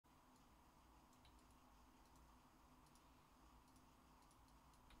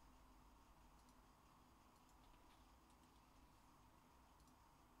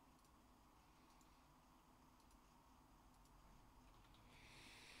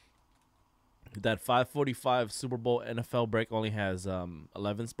That 545 Super Bowl NFL break only has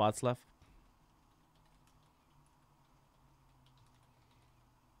 11 spots left.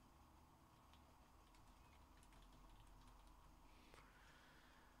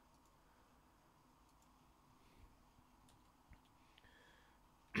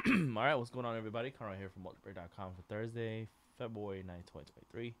 All right, what's going on, everybody? Conrad here from Mojobreak.com for Thursday, February 9th,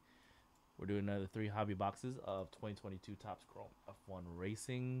 2023. We're doing another 3 hobby boxes of 2022 Topps Chrome F1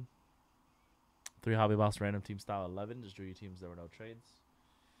 Racing. 3 hobby box random team style 11. Just drew your teams. There were no trades.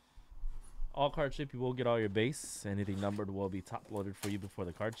 All card ship, you will get all your base. Anything numbered will be top loaded for you before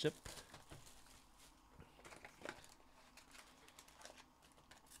the card ship.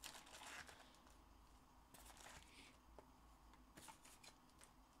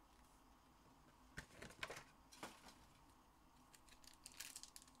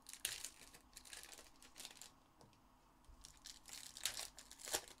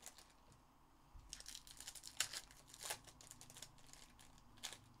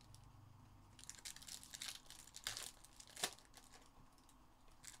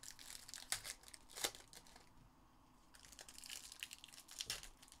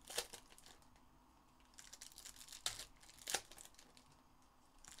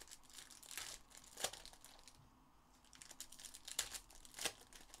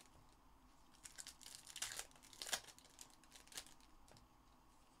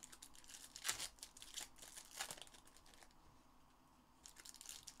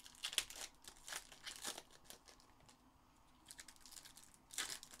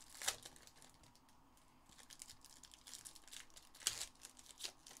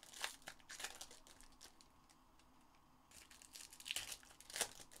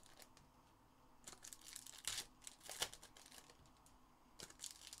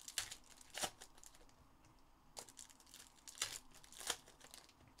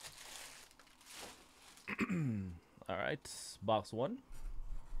 All right, box 1.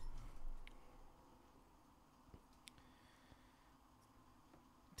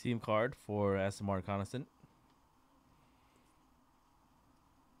 Team card for Aston Martin Reconnaissance.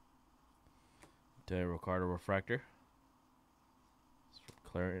 De Ricardo Refractor.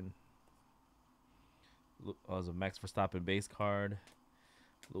 McLaren. As a Max Verstappen base card.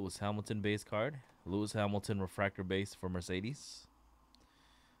 Lewis Hamilton base card. Lewis Hamilton Refractor base for Mercedes.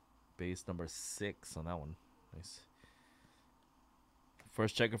 Base number 6 on that one. Nice.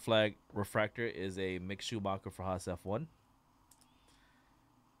 First checker flag refractor is a Mick Schumacher for Haas F1.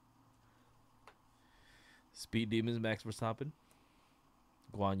 Speed Demons Max Verstappen.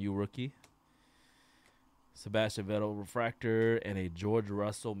 Guan Yu rookie. Sebastian Vettel refractor and a George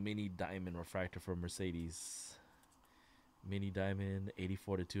Russell mini diamond refractor for Mercedes. Mini diamond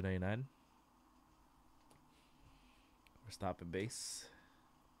 84 to 299. Verstappen base.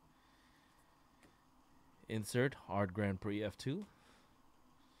 Insert Art Grand Prix F2.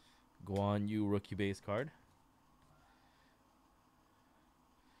 Guan Yu rookie base card.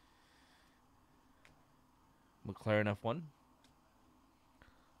 McLaren F1.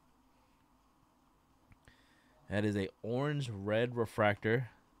 That is a orange red refractor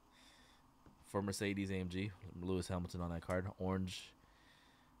for Mercedes AMG. Lewis Hamilton on that card. Orange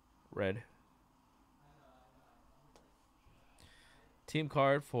red. Team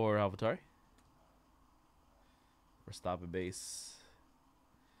card for AlphaTauri. Verstappen base.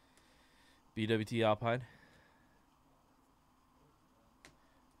 BWT Alpine.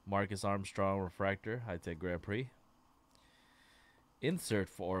 Marcus Armstrong refractor. High Tech Grand Prix. Insert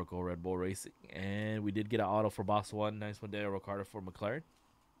for Oracle Red Bull Racing. And we did get an auto for box 1. Nice one there, Ricardo for McLaren.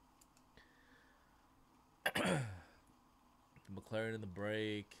 McLaren in the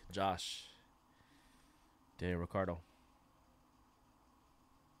break. Josh. Daniel Ricardo.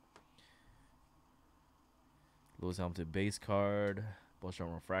 Lewis Hamilton base card.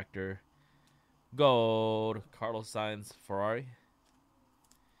 Bullshot refractor. Gold. Carlos Sainz Ferrari.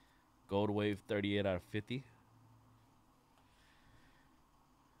 Gold wave 38 out of 50.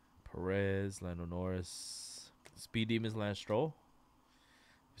 Perez, Lando Norris. Speed Demons Lance Stroll.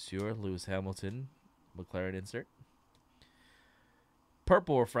 Monsieur Lewis Hamilton. McLaren insert.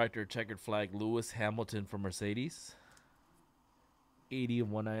 Purple refractor checkered flag Lewis Hamilton from Mercedes. 80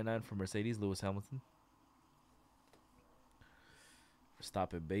 of 199 for Mercedes. Lewis Hamilton.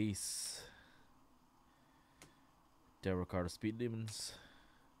 Verstappen base. Del Ricardo Speed Demons.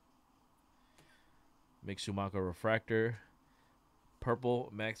 Mick Schumacher refractor. Purple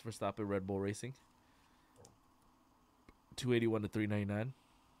Max Verstappen Red Bull Racing. 281 to 399.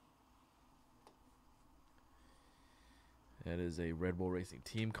 That is a Red Bull Racing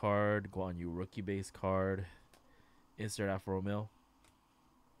team card. Guan Yu rookie base card. Insert Alfa Romeo.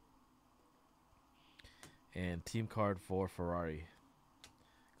 And team card for Ferrari.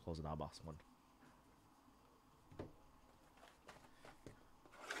 Closing out box 1.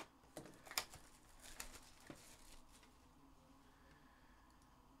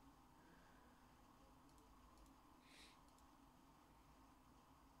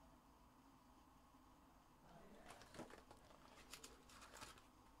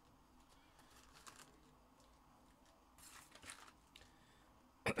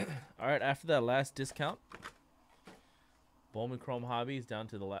 All right, after that last discount, Bowman Chrome Hobby is down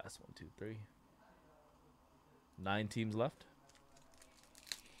to the last 1, 2, 3. 9 teams left.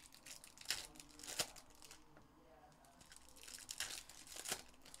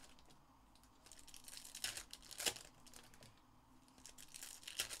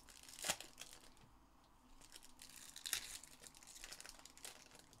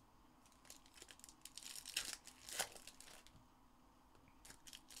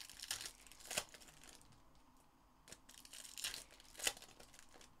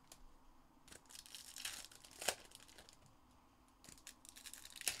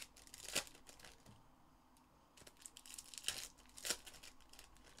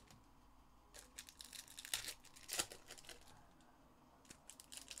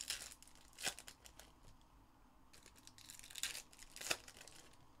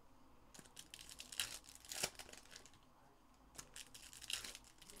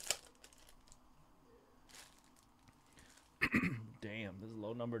 Damn, this is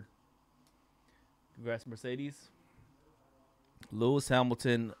low numbered. Congrats, Mercedes. Lewis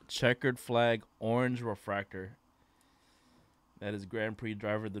Hamilton, checkered flag, orange refractor. That is Grand Prix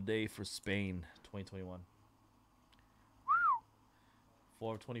driver of the day for Spain, 2021.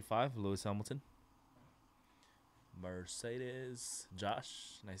 4 of 25, Lewis Hamilton. Mercedes,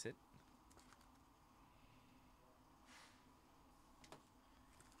 Josh, nice hit.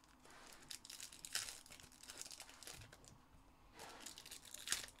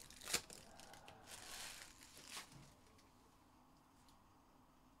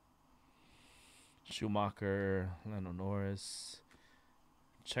 Schumacher, Lando Norris.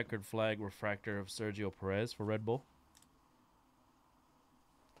 Checkered flag refractor of Sergio Perez for Red Bull.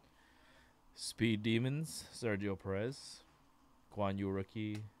 Speed Demons, Sergio Perez. Guan Yu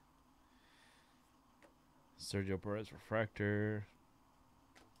rookie. Sergio Perez refractor.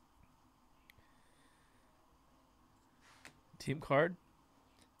 Team card,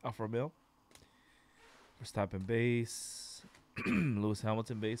 Alfa Romeo. Verstappen base. Lewis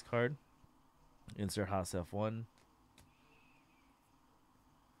Hamilton base card. Insert Haas F1.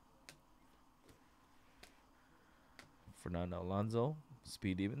 Fernando Alonso,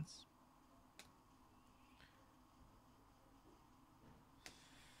 Speed Demons.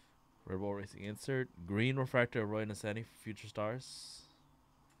 Red Bull Racing insert. Green refractor of Roy Nissany for Future Stars.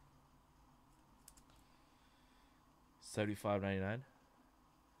 75.99.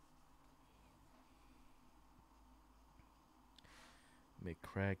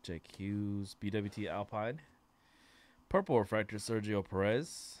 McCrack, Jake Hughes, BWT Alpine. Purple refractor Sergio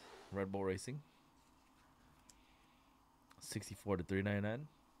Perez, Red Bull Racing. 64 to 399.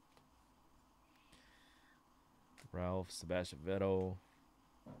 Ralph Sebastian Vettel.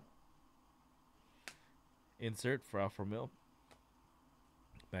 Insert for Alfa Romeo.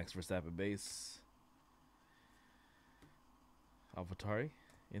 Max Verstappen base. AlphaTauri.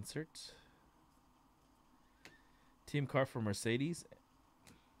 Insert. Team car for Mercedes.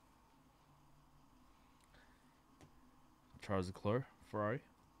 Charles Leclerc, Ferrari.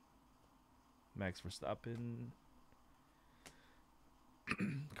 Max Verstappen.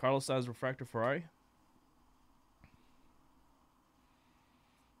 Carlos Sainz refractor, Ferrari.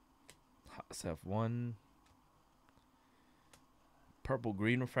 Haas F1. Purple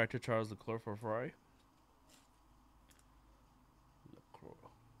green refractor, Charles Leclerc for Ferrari.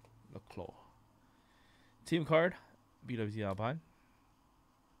 Leclerc. Team card, BWT Alpine.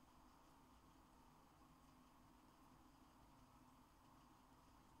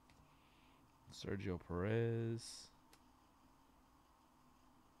 Sergio Perez.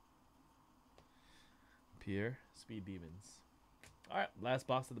 Pierre, Speed Demons. All right, last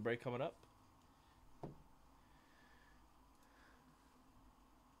box of the break coming up.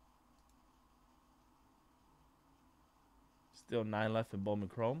 Still 9 left in Bowman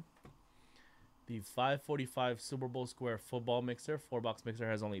Chrome. The 545 Super Bowl Square football mixer, 4-box mixer,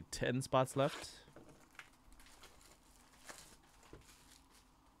 has only 10 spots left.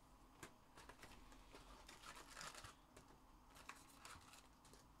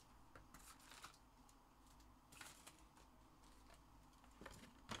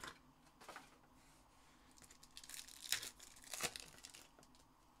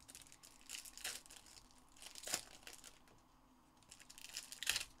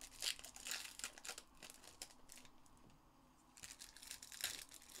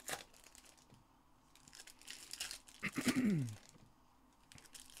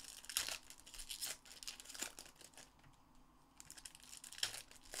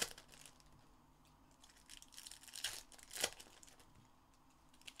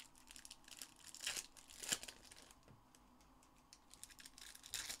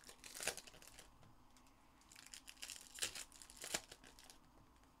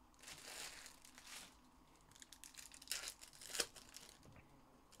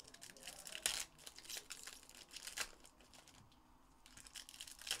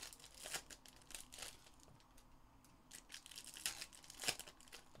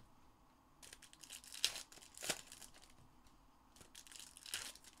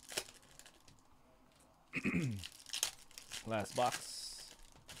 Last box.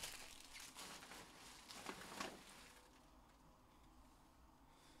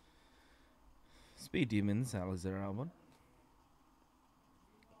 Speed Demons, Alexander Albon.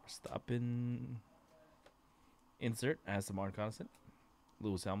 Stopping. Insert, Aston Martin Constant.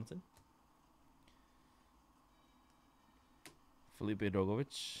 Lewis Hamilton. Felipe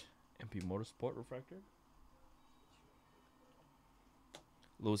Drogovic, MP Motorsport Refractor.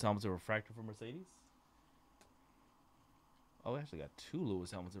 Lewis Hamilton Refractor for Mercedes. Oh, we actually got two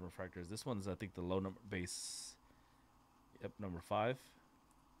Lewis Hamilton refractors. This one's, I think, the low number base. Yep, number 5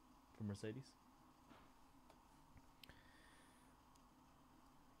 for Mercedes.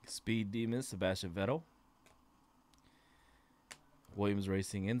 Speed Demon, Sebastian Vettel. Williams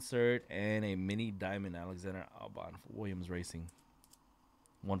Racing insert and a mini diamond Alexander Albon for Williams Racing.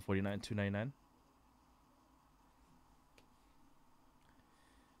 149, 299.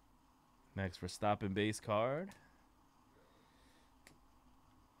 Max Verstappen base card.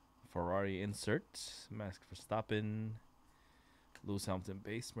 Ferrari insert. Max Verstappen. Lewis Hamilton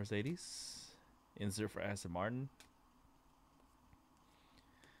base Mercedes. Insert for Aston Martin.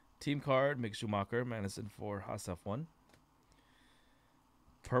 Team card, Mick Schumacher, Madison for Haas F1.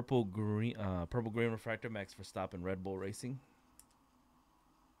 Purple green refractor, Max Verstappen, Red Bull Racing.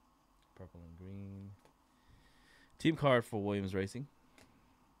 Purple and green. Team card for Williams Racing.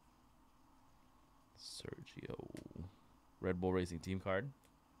 Sergio, Red Bull Racing team card.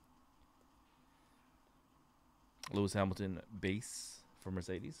 Lewis Hamilton base for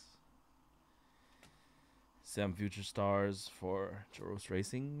Mercedes. Sam Future Stars for Choros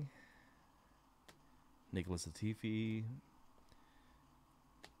Racing. Nicholas Latifi.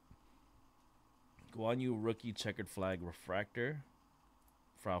 Guan Yu rookie checkered flag refractor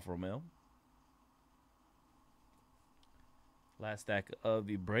for Alfa Romeo. Last stack of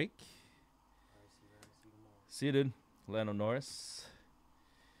the break. See you, dude. Lando Norris.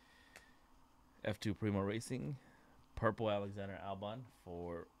 F2 Primo Racing. Purple Alexander Albon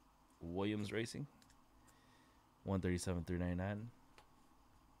for Williams Racing. 137, 399.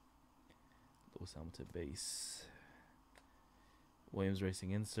 Lewis Hamilton base. Williams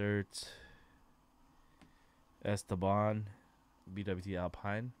Racing insert. Esteban, BWT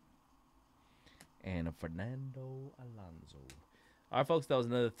Alpine. And a Fernando Alonso. All right, folks, that was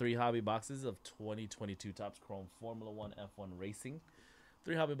another 3 hobby boxes of 2022 Topps Chrome Formula 1 F1 Racing.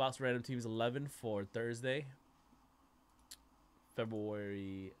 3 hobby box random teams 11 for Thursday,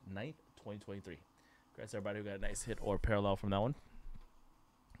 February 9th, 2023. Congrats, everybody who got a nice hit or parallel from that one.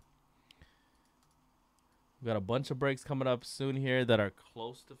 We got a bunch of breaks coming up soon here that are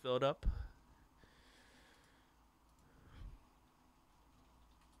close to filled up.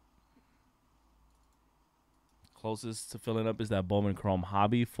 Closest to filling up is that Bowman Chrome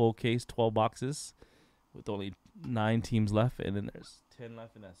Hobby full case, 12 boxes with only 9 teams left. And then there's 10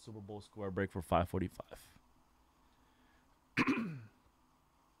 left in that Super Bowl square break for $545.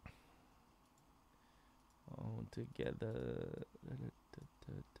 Oh, together.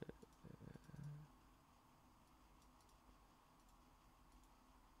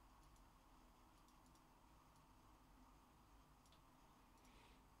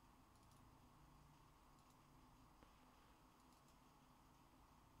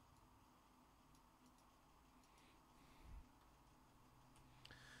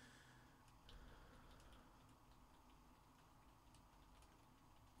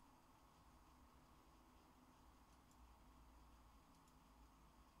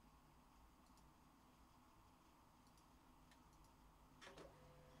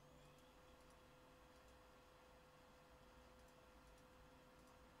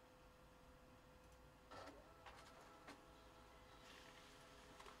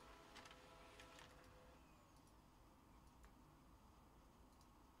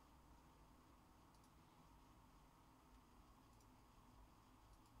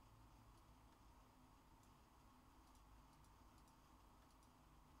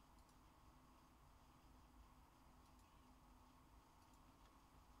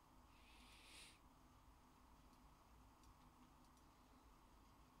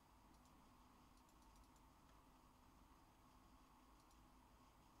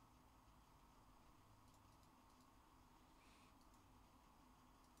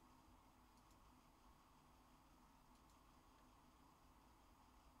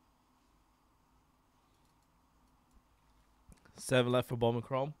 7 left for Bowman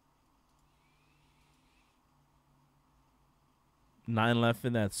Chrome. 9 left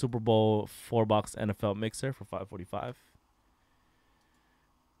in that Super Bowl 4-box NFL mixer for $545.